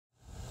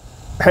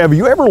Have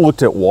you ever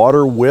looked at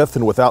water with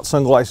and without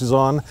sunglasses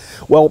on?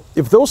 Well,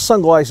 if those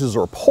sunglasses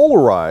are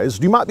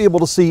polarized, you might be able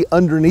to see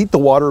underneath the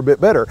water a bit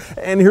better.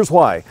 And here's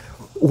why.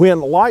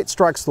 When light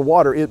strikes the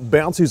water, it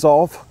bounces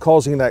off,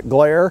 causing that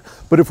glare.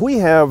 But if we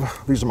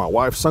have, these are my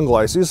wife's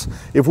sunglasses,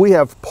 if we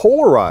have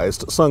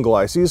polarized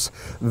sunglasses,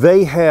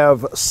 they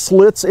have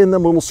slits in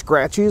them, little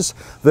scratches,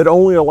 that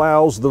only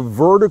allows the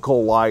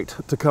vertical light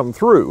to come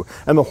through.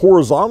 And the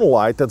horizontal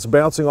light that's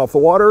bouncing off the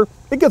water,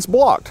 it gets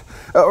blocked.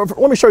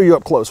 Let me show you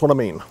up close what I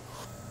mean.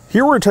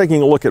 Here we're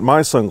taking a look at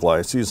my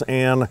sunglasses,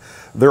 and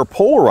they're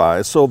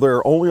polarized, so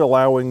they're only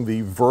allowing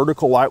the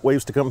vertical light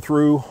waves to come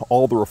through,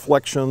 all the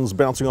reflections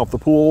bouncing off the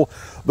pool.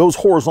 Those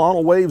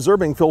horizontal waves are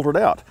being filtered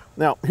out.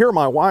 Now, here are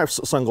my wife's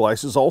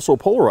sunglasses, also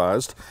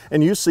polarized,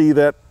 and you see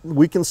that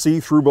we can see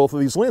through both of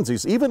these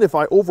lenses. Even if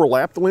I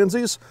overlap the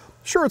lenses,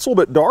 sure, it's a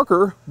little bit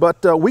darker,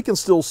 but we can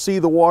still see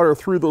the water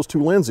through those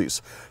two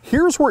lenses.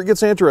 Here's where it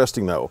gets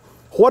interesting though.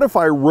 What if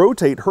I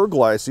rotate her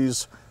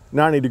glasses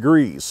 90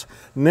 degrees?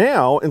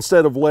 Now,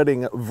 instead of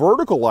letting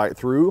vertical light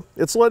through,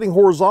 it's letting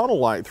horizontal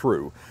light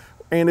through.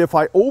 And if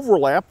I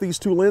overlap these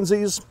two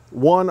lenses,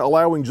 one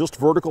allowing just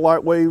vertical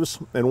light waves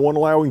and one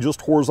allowing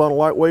just horizontal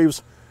light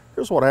waves,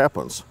 here's what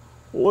happens.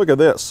 Look at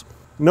this.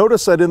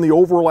 Notice that in the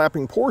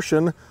overlapping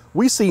portion,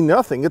 we see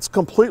nothing. It's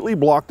completely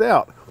blocked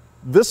out.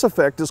 This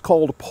effect is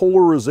called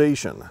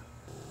polarization.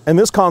 And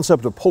this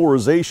concept of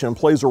polarization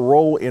plays a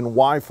role in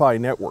Wi-Fi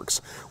networks.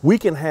 We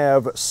can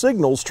have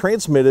signals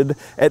transmitted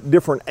at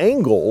different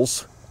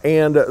angles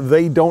and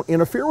they don't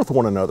interfere with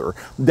one another.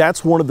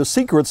 That's one of the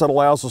secrets that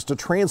allows us to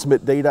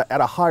transmit data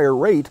at a higher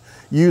rate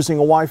using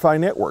Wi-Fi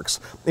networks.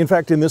 In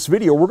fact, in this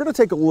video, we're going to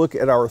take a look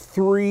at our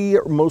 3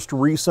 most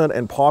recent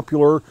and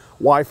popular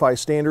Wi-Fi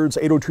standards,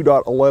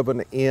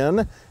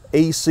 802.11n,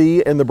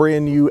 AC, and the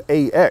brand new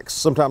AX,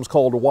 sometimes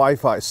called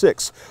Wi-Fi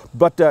 6.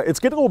 But it's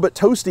getting a little bit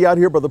toasty out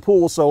here by the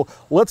pool, so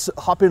let's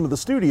hop into the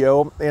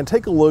studio and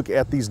take a look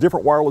at these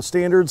different wireless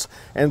standards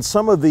and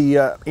some of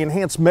the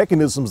enhanced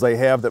mechanisms they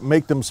have that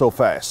make them so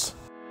fast.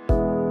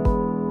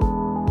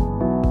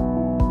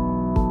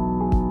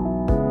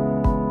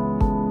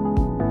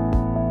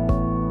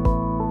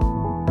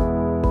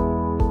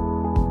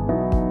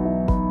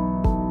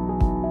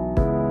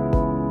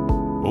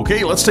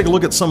 Okay, let's take a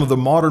look at some of the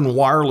modern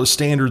wireless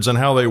standards and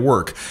how they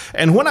work.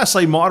 And when I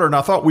say modern,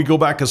 I thought we go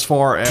back as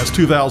far as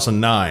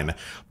 2009.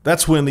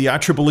 That's when the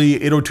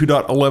IEEE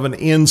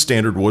 802.11n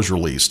standard was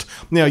released.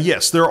 Now,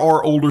 yes, there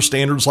are older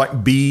standards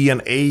like B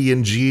and A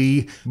and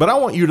G, but I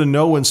want you to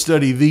know and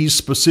study these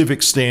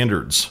specific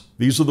standards.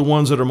 These are the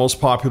ones that are most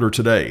popular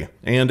today.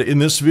 And in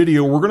this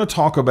video, we're going to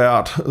talk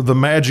about the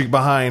magic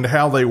behind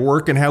how they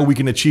work and how we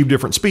can achieve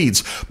different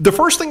speeds. The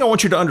first thing I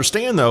want you to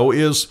understand, though,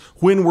 is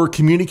when we're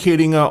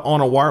communicating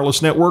on a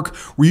wireless network,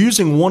 we're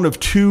using one of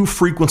 2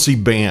 frequency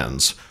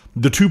bands.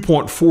 The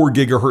 2.4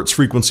 gigahertz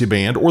frequency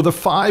band or the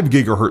 5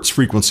 gigahertz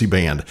frequency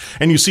band.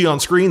 And you see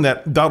on screen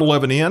that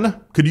 .11n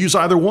could use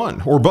either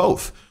one or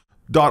both.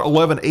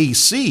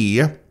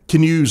 .11ac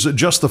can use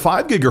just the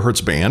 5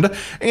 gigahertz band,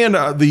 and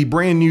the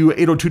brand new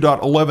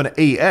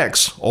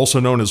 802.11ax, also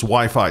known as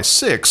Wi-Fi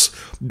 6,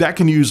 that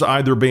can use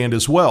either band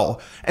as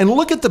well. And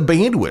look at the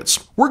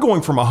bandwidths. We're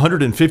going from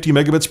 150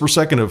 megabits per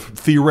second of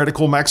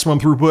theoretical maximum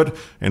throughput,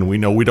 and we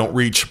know we don't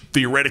reach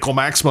theoretical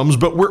maximums,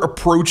 but we're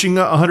approaching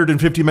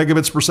 150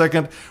 megabits per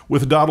second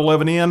with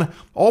 .11n,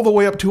 all the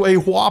way up to a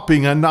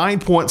whopping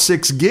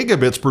 9.6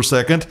 gigabits per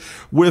second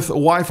with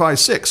Wi-Fi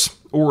 6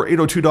 or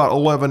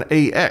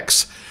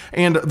 802.11ax.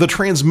 And the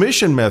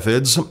transmission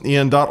methods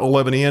in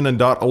 .11n and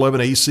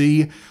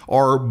 .11ac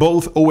are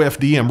both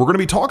OFDM. We're going to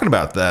be talking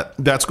about that.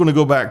 That's going to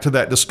go back to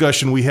that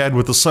discussion we had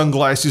with the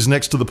sunglasses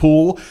next to the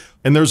pool.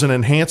 And there's an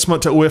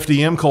enhancement to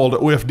OFDM called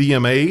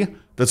OFDMA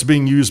that's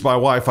being used by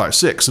Wi-Fi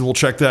 6, and we'll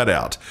check that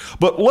out.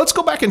 But let's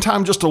go back in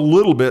time just a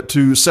little bit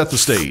to set the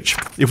stage.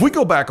 If we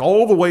go back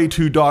all the way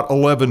to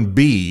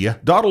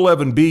 .11b,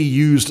 .11b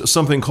used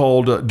something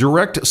called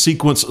direct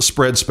sequence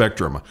spread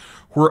spectrum,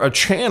 where a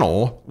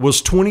channel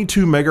was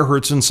 22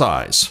 megahertz in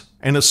size,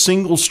 and a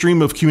single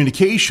stream of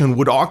communication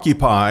would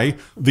occupy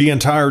the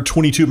entire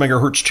 22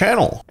 megahertz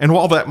channel. And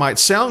while that might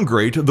sound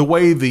great, the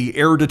way the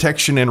error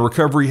detection and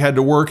recovery had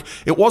to work,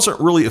 it wasn't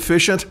really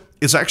efficient.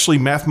 It's actually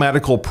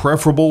mathematical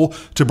preferable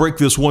to break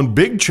this one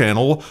big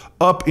channel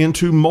up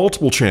into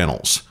multiple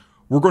channels.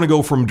 We're going to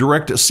go from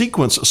direct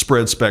sequence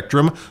spread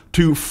spectrum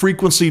to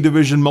frequency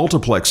division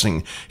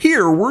multiplexing.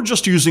 Here, we're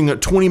just using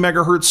 20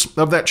 megahertz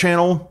of that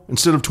channel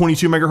instead of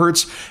 22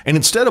 megahertz. And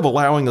instead of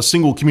allowing a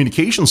single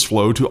communications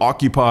flow to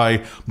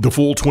occupy the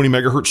full 20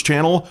 megahertz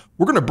channel,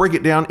 we're going to break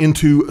it down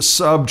into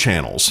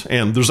sub-channels.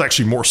 And there's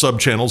actually more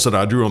sub-channels that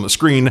I drew on the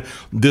screen.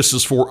 This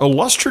is for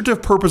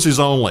illustrative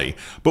purposes only,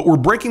 but we're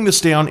breaking this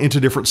down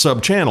into different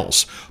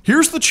sub-channels.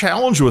 Here's the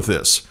challenge with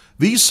this.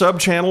 These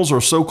subchannels are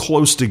so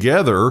close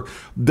together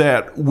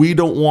that we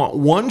don't want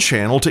one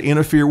channel to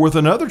interfere with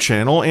another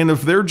channel, and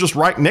if they're just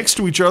right next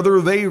to each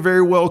other, they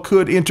very well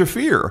could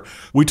interfere.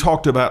 We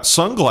talked about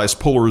sunglass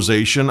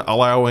polarization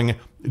allowing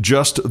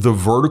just the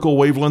vertical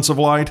wavelengths of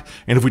light,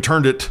 and if we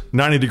turned it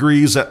 90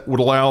 degrees, that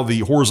would allow the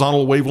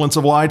horizontal wavelengths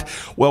of light.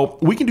 Well,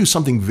 we can do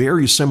something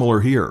very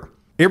similar here.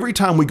 Every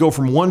time we go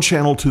from one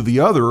channel to the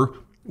other,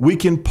 we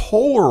can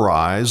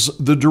polarize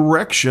the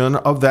direction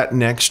of that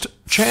next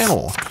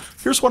channel.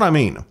 Here's what I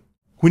mean.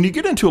 When you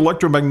get into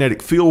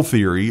electromagnetic field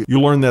theory,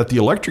 you learn that the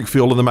electric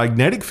field and the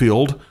magnetic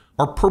field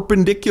are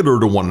perpendicular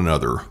to one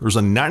another. There's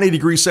a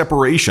 90-degree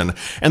separation,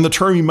 and the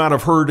term you might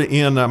have heard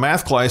in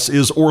math class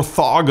is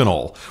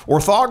orthogonal.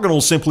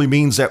 Orthogonal simply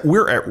means that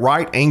we're at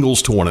right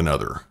angles to one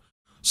another.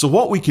 So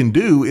what we can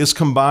do is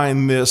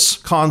combine this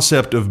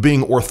concept of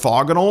being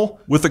orthogonal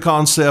with the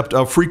concept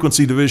of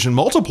frequency division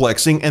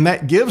multiplexing, and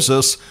that gives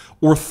us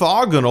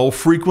orthogonal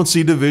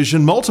frequency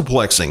division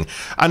multiplexing.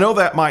 I know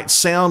that might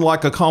sound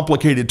like a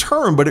complicated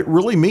term, but it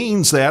really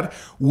means that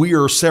we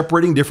are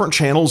separating different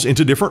channels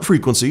into different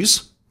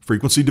frequencies,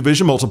 frequency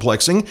division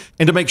multiplexing,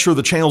 and to make sure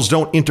the channels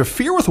don't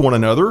interfere with one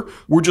another,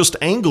 we're just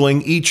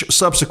angling each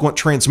subsequent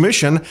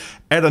transmission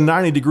at a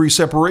 90-degree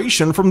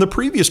separation from the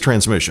previous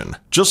transmission,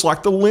 just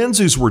like the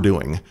lenses were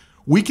doing.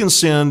 We can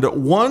send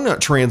one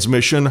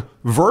transmission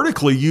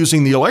vertically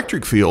using the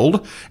electric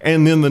field,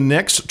 and then the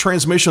next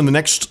transmission, the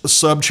next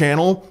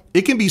subchannel,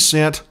 it can be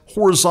sent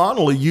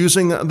horizontally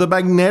using the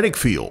magnetic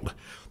field.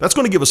 That's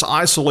going to give us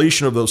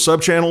isolation of those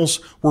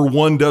subchannels where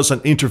one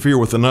doesn't interfere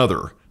with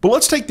another. But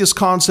let's take this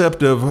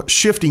concept of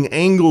shifting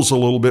angles a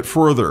little bit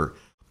further.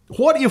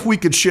 What if we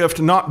could shift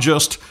not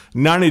just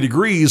 90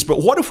 degrees,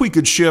 but what if we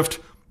could shift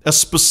a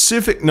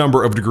specific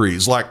number of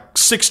degrees, like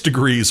 6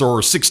 degrees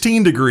or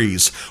 16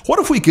 degrees? What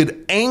if we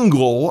could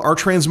angle our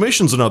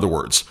transmissions, in other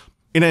words?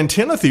 In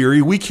antenna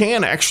theory, we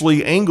can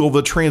actually angle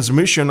the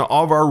transmission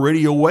of our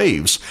radio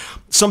waves.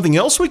 Something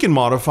else we can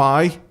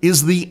modify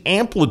is the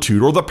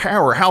amplitude or the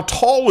power. How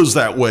tall is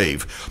that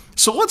wave?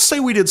 So let's say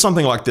we did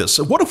something like this.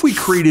 What if we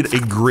created a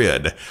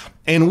grid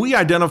and we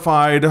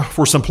identified,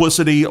 for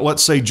simplicity,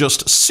 let's say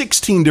just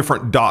 16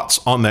 different dots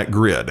on that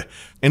grid.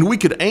 And we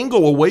could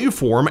angle a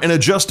waveform and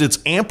adjust its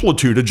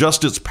amplitude,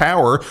 adjust its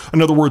power,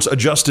 in other words,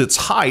 adjust its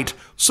height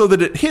so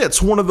that it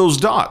hits one of those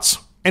dots.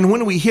 And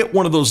when we hit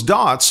one of those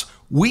dots,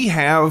 we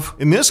have,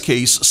 in this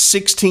case,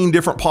 16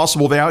 different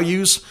possible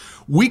values.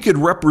 We could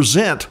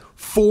represent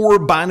 4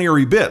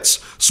 binary bits.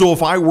 So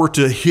if I were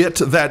to hit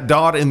that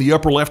dot in the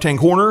upper left-hand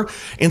corner,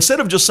 instead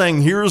of just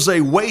saying, here's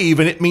a wave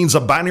and it means a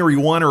binary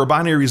 1 or a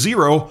binary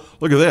 0,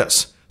 look at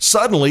this.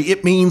 Suddenly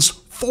it means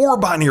 4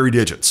 binary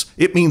digits.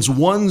 It means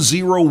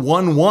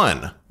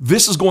 1011.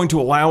 This is going to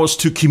allow us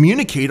to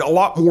communicate a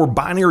lot more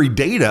binary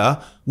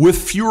data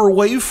with fewer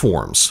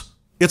waveforms.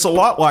 It's a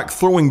lot like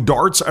throwing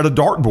darts at a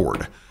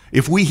dartboard.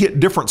 If we hit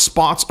different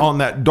spots on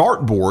that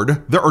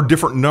dartboard, there are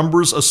different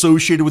numbers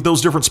associated with those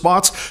different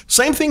spots.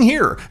 Same thing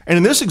here. And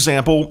in this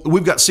example,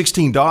 we've got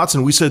 16 dots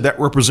and we said that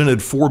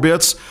represented 4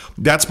 bits.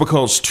 That's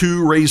because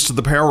 2 raised to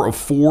the power of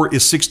 4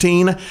 is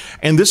 16.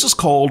 And this is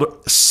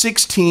called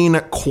 16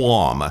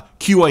 QAM,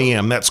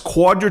 QAM. That's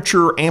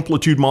Quadrature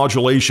Amplitude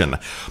Modulation.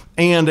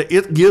 And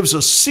it gives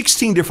us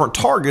 16 different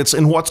targets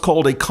in what's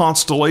called a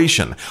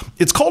constellation.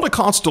 It's called a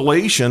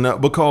constellation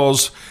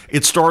because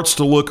it starts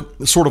to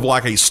look sort of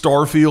like a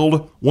star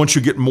field once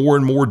you get more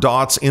and more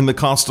dots in the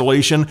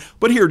constellation.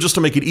 But here, just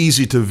to make it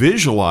easy to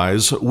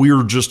visualize,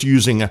 we're just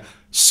using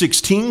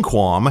 16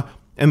 QAM,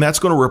 and that's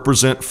going to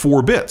represent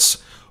 4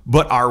 bits.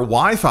 But our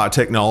Wi-Fi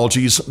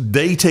technologies,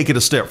 they take it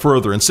a step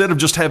further. Instead of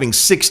just having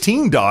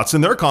 16 dots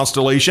in their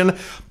constellation,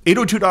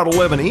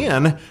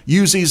 802.11n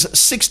uses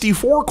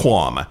 64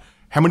 QAM.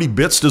 How many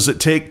bits does it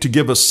take to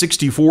give us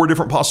 64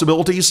 different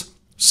possibilities?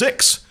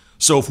 6.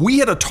 So if we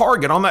hit a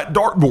target on that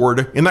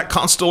dartboard in that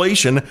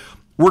constellation,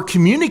 we're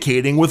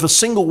communicating with a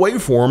single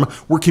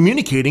waveform. We're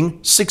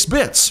communicating 6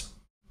 bits.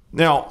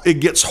 Now, it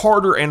gets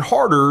harder and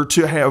harder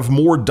to have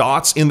more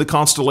dots in the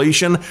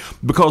constellation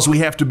because we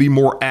have to be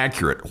more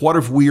accurate. What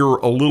if we're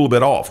a little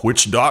bit off?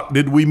 Which dot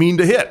did we mean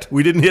to hit?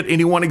 We didn't hit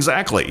anyone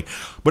exactly.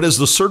 But as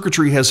the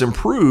circuitry has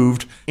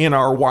improved in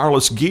our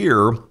wireless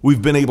gear,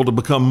 we've been able to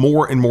become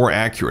more and more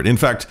accurate. In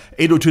fact,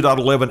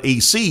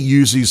 802.11ac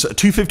uses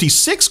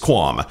 256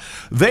 QAM.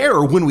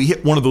 There, when we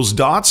hit one of those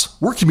dots,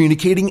 we're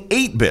communicating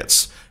 8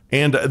 bits.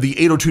 And the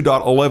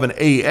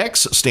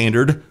 802.11ax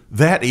standard,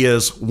 that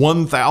is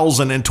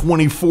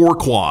 1024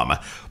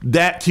 QAM.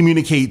 That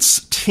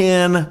communicates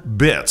 10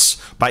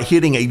 bits by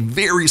hitting a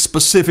very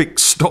specific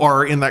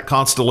star in that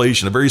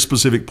constellation, a very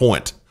specific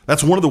point.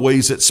 That's one of the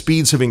ways that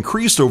speeds have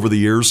increased over the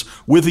years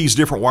with these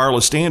different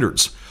wireless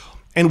standards.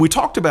 And we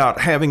talked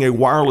about having a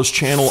wireless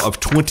channel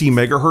of 20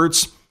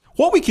 megahertz.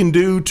 What we can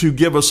do to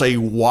give us a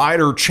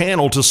wider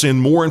channel to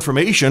send more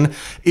information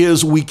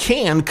is we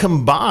can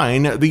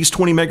combine these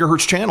 20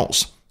 megahertz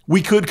channels.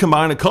 We could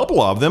combine a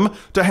couple of them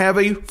to have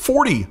a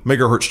 40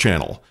 megahertz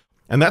channel.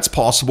 And that's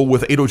possible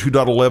with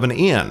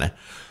 802.11n.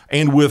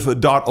 And with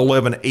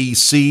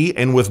 .11ac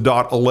and with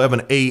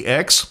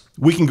 .11ax,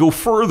 We can go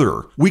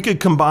further. We could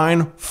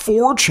combine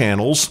 4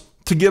 channels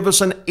to give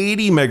us an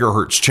 80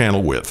 megahertz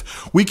channel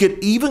width. We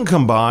could even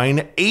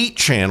combine 8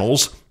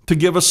 channels to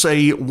give us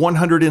a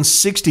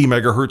 160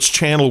 megahertz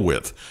channel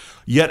width.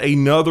 Yet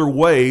another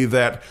way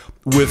that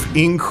with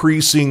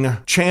increasing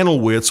channel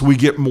widths, we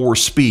get more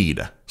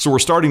speed. So we're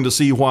starting to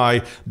see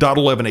why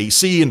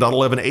 .11ac and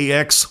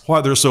 .11ax,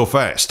 why they're so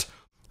fast.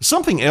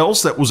 Something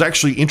else that was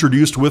actually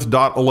introduced with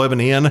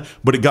 .11n,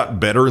 but it got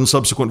better in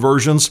subsequent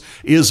versions,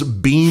 is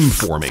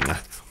beamforming.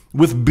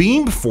 With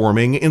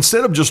beamforming,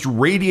 instead of just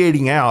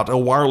radiating out a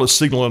wireless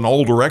signal in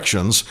all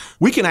directions,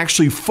 we can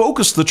actually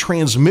focus the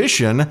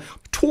transmission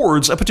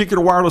towards a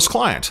particular wireless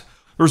client.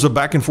 There's a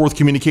back and forth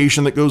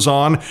communication that goes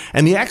on,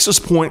 and the access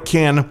point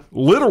can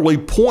literally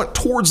point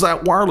towards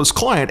that wireless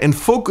client and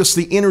focus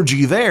the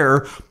energy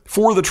there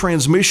for the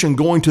transmission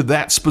going to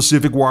that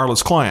specific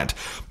wireless client.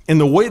 And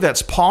the way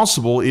that's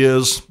possible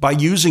is by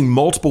using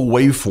multiple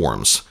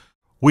waveforms.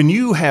 When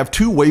you have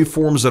 2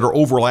 waveforms that are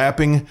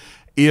overlapping,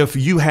 if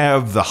you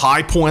have the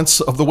high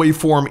points of the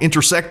waveform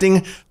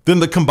intersecting, then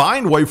the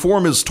combined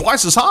waveform is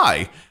twice as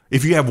high.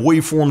 If you have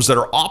waveforms that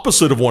are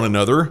opposite of one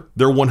another,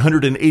 they're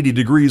 180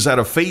 degrees out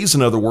of phase,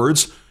 in other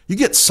words, you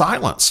get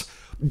silence.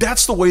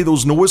 That's the way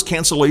those noise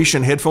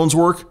cancellation headphones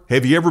work.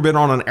 Have you ever been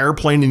on an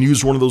airplane and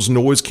used one of those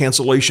noise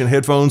cancellation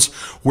headphones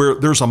where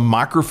there's a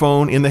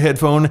microphone in the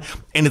headphone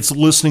and it's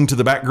listening to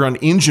the background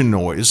engine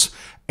noise?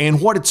 And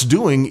what it's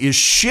doing is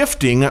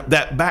shifting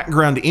that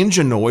background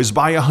engine noise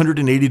by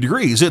 180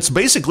 degrees. It's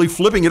basically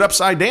flipping it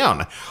upside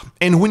down.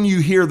 And when you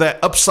hear that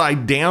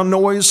upside down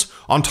noise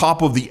on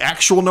top of the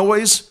actual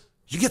noise,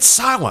 you get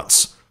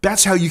silence.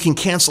 That's how you can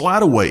cancel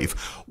out a wave.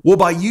 Well,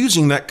 by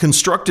using that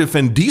constructive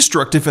and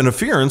destructive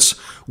interference,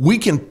 we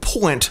can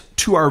point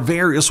to our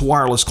various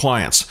wireless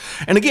clients.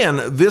 And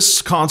again,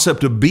 this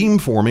concept of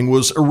beamforming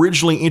was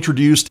originally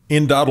introduced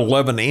in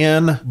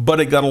 .11n, but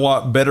it got a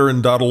lot better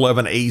in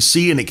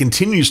 .11ac, and it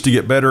continues to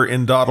get better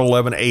in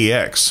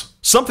 .11ax.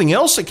 Something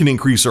else that can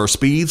increase our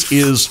speeds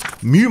is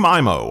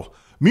MU-MIMO.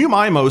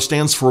 MU-MIMO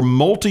stands for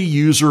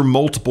multi-user,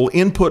 multiple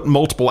input,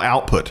 multiple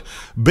output.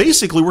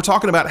 Basically, we're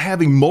talking about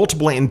having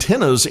multiple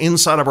antennas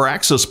inside of our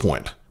access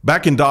point.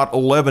 Back in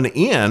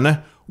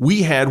 .11n,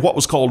 we had what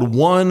was called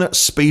one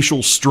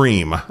spatial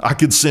stream. I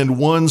could send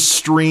one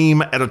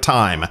stream at a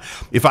time.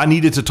 If I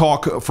needed to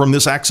talk from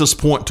this access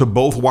point to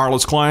both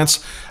wireless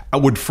clients, I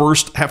would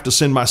first have to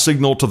send my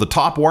signal to the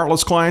top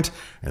wireless client,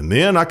 and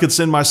then I could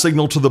send my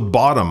signal to the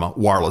bottom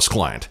wireless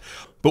client.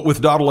 But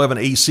with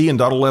 .11ac and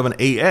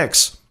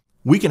 .11ax,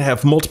 we can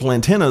have multiple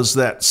antennas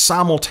that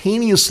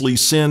simultaneously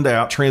send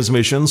out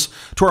transmissions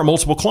to our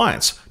multiple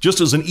clients.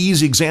 Just as an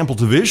easy example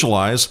to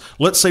visualize,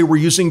 let's say we're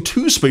using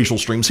 2 spatial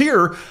streams.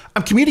 Here,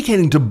 I'm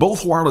communicating to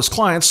both wireless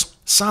clients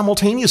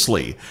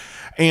simultaneously.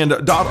 And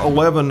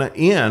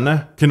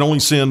 .11n can only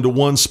send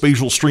 1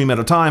 spatial stream at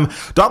a time.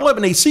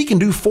 .11ac can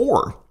do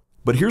 4.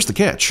 But here's the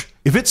catch.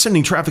 If it's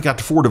sending traffic out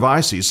to 4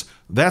 devices,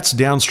 that's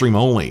downstream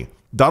only.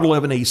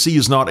 .11ac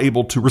is not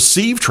able to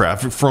receive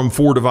traffic from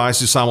 4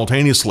 devices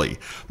simultaneously.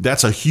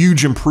 That's a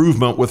huge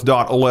improvement with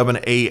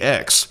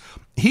 .11ax.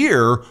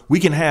 Here, we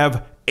can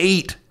have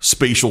 8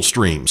 spatial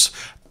streams,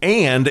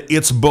 and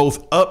it's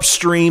both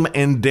upstream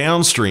and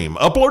downstream,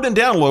 upload and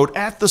download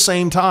at the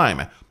same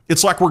time.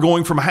 It's like we're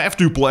going from half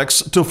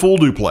duplex to full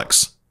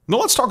duplex. Now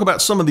let's talk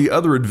about some of the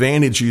other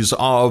advantages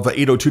of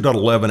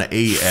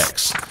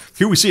 802.11ax.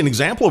 Here we see an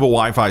example of a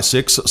Wi-Fi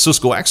 6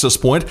 Cisco access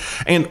point,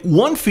 and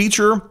one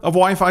feature of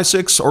Wi-Fi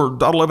 6 or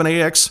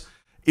 .11ax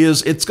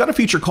is it's got a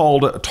feature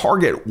called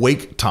Target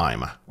Wake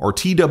Time, or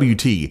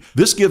TWT.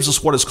 This gives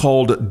us what is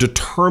called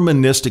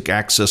deterministic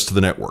access to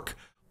the network.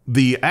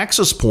 The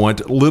access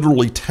point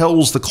literally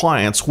tells the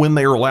clients when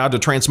they are allowed to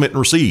transmit and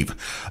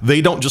receive.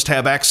 They don't just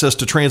have access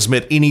to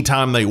transmit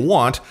anytime they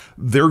want,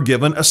 they're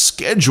given a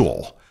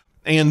schedule.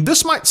 And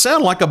this might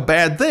sound like a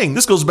bad thing.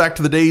 This goes back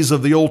to the days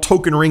of the old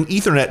token ring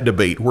Ethernet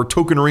debate, where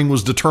token ring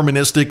was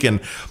deterministic and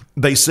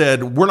they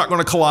said, we're not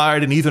going to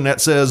collide, and Ethernet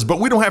says,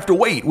 but we don't have to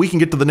wait. We can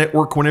get to the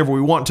network whenever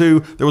we want to.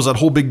 There was that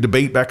whole big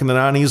debate back in the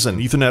 90s, and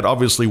Ethernet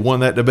obviously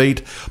won that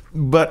debate.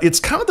 But it's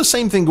kind of the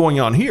same thing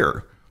going on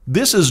here.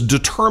 This is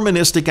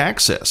deterministic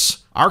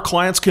access. Our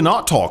clients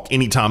cannot talk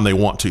anytime they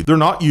want to. They're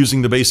not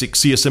using the basic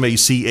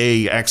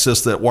CSMA-CA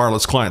access that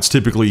wireless clients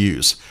typically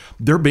use.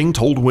 They're being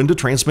told when to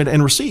transmit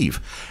and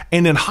receive.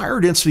 And in higher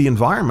density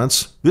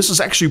environments, this is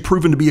actually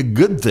proven to be a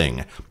good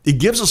thing. It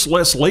gives us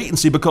less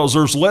latency because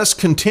there's less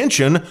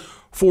contention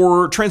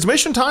for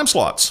transmission time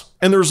slots,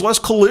 and there's less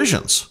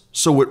collisions.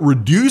 So it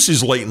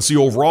reduces latency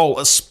overall,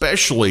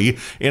 especially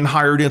in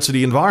higher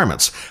density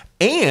environments.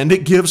 And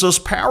it gives us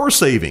power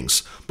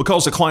savings.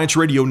 Because the client's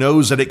radio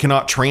knows that it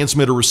cannot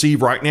transmit or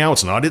receive right now,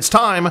 it's not its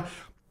time,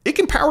 it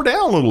can power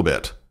down a little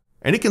bit.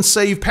 And it can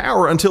save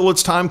power until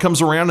its time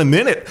comes around, and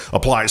then it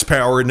applies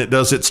power and it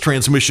does its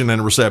transmission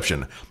and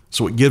reception.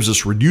 So it gives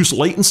us reduced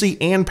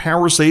latency and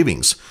power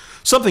savings.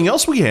 Something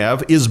else we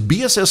have is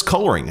BSS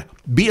Coloring.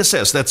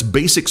 BSS, that's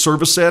Basic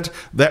Service Set.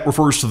 That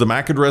refers to the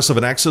MAC address of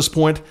an access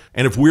point.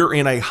 And if we're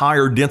in a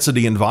higher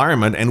density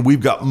environment and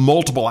we've got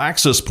multiple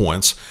access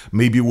points,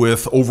 maybe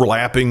with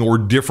overlapping or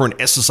different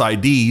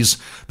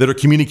SSIDs that are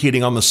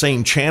communicating on the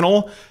same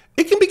channel,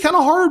 it can be kind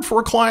of hard for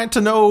a client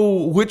to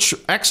know which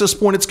access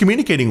point it's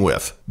communicating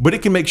with, but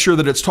it can make sure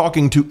that it's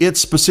talking to its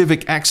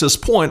specific access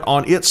point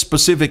on its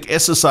specific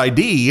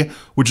SSID,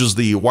 which is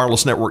the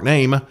wireless network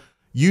name,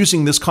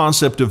 using this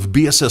concept of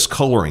BSS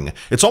coloring.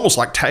 It's almost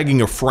like tagging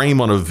a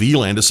frame on a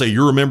VLAN to say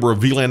you're a member of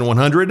VLAN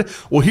 100.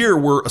 Well, here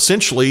we're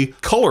essentially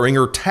coloring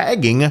or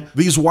tagging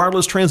these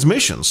wireless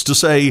transmissions to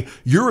say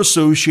you're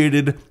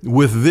associated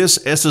with this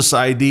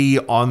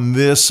SSID on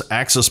this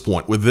access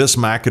point with this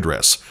MAC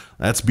address.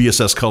 That's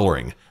BSS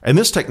coloring. And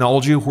this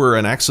technology where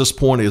an access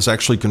point is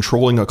actually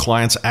controlling a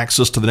client's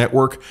access to the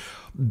network,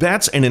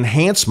 that's an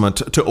enhancement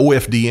to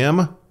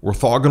OFDM,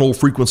 Orthogonal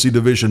Frequency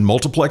Division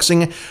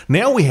Multiplexing.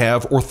 Now we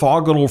have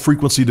Orthogonal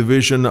Frequency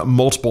Division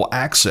Multiple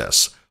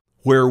Access,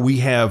 where we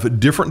have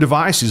different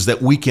devices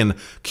that we can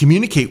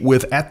communicate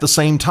with at the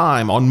same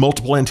time on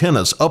multiple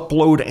antennas,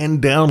 upload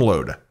and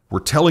download. We're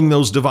telling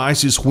those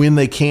devices when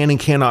they can and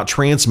cannot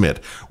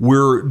transmit.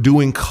 We're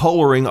doing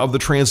coloring of the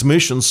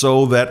transmission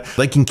so that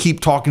they can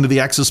keep talking to the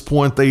access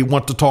point they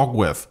want to talk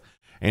with.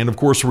 And of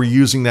course, we're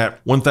using that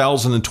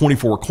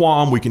 1024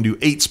 QAM. We can do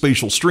 8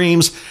 spatial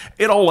streams.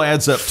 It all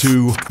adds up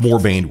to more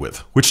bandwidth,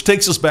 which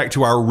takes us back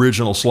to our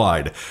original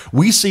slide.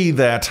 We see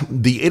that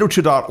the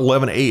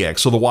 802.11ax,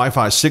 so the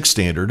Wi-Fi 6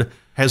 standard,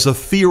 has a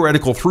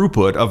theoretical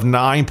throughput of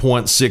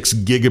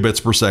 9.6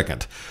 gigabits per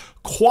second.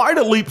 Quite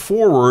a leap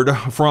forward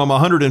from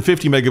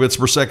 150 megabits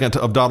per second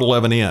of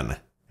 .11n.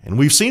 And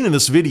we've seen in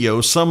this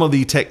video some of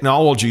the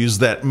technologies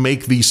that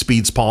make these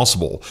speeds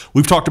possible.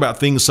 We've talked about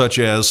things such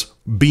as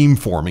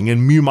beamforming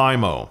and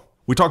MU-MIMO.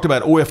 We talked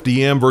about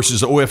OFDM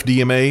versus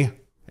OFDMA,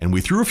 and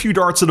we threw a few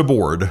darts at a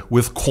board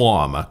with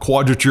QAM,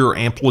 Quadrature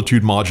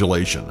Amplitude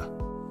Modulation.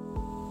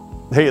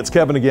 Hey, it's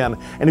Kevin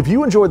again, and if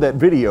you enjoyed that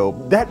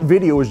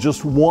video is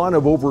just one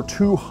of over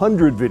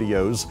 200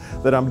 videos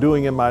that I'm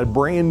doing in my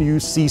brand new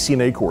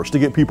CCNA course to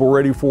get people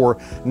ready for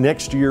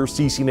next year's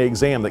CCNA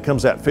exam that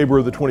comes out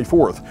February the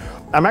 24th.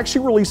 I'm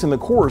actually releasing the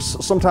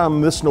course sometime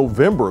this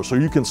November, so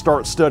you can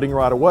start studying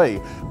right away.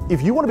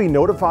 If you want to be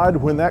notified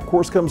when that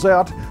course comes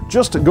out,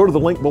 just go to the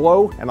link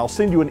below and I'll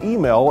send you an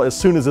email as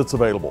soon as it's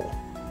available.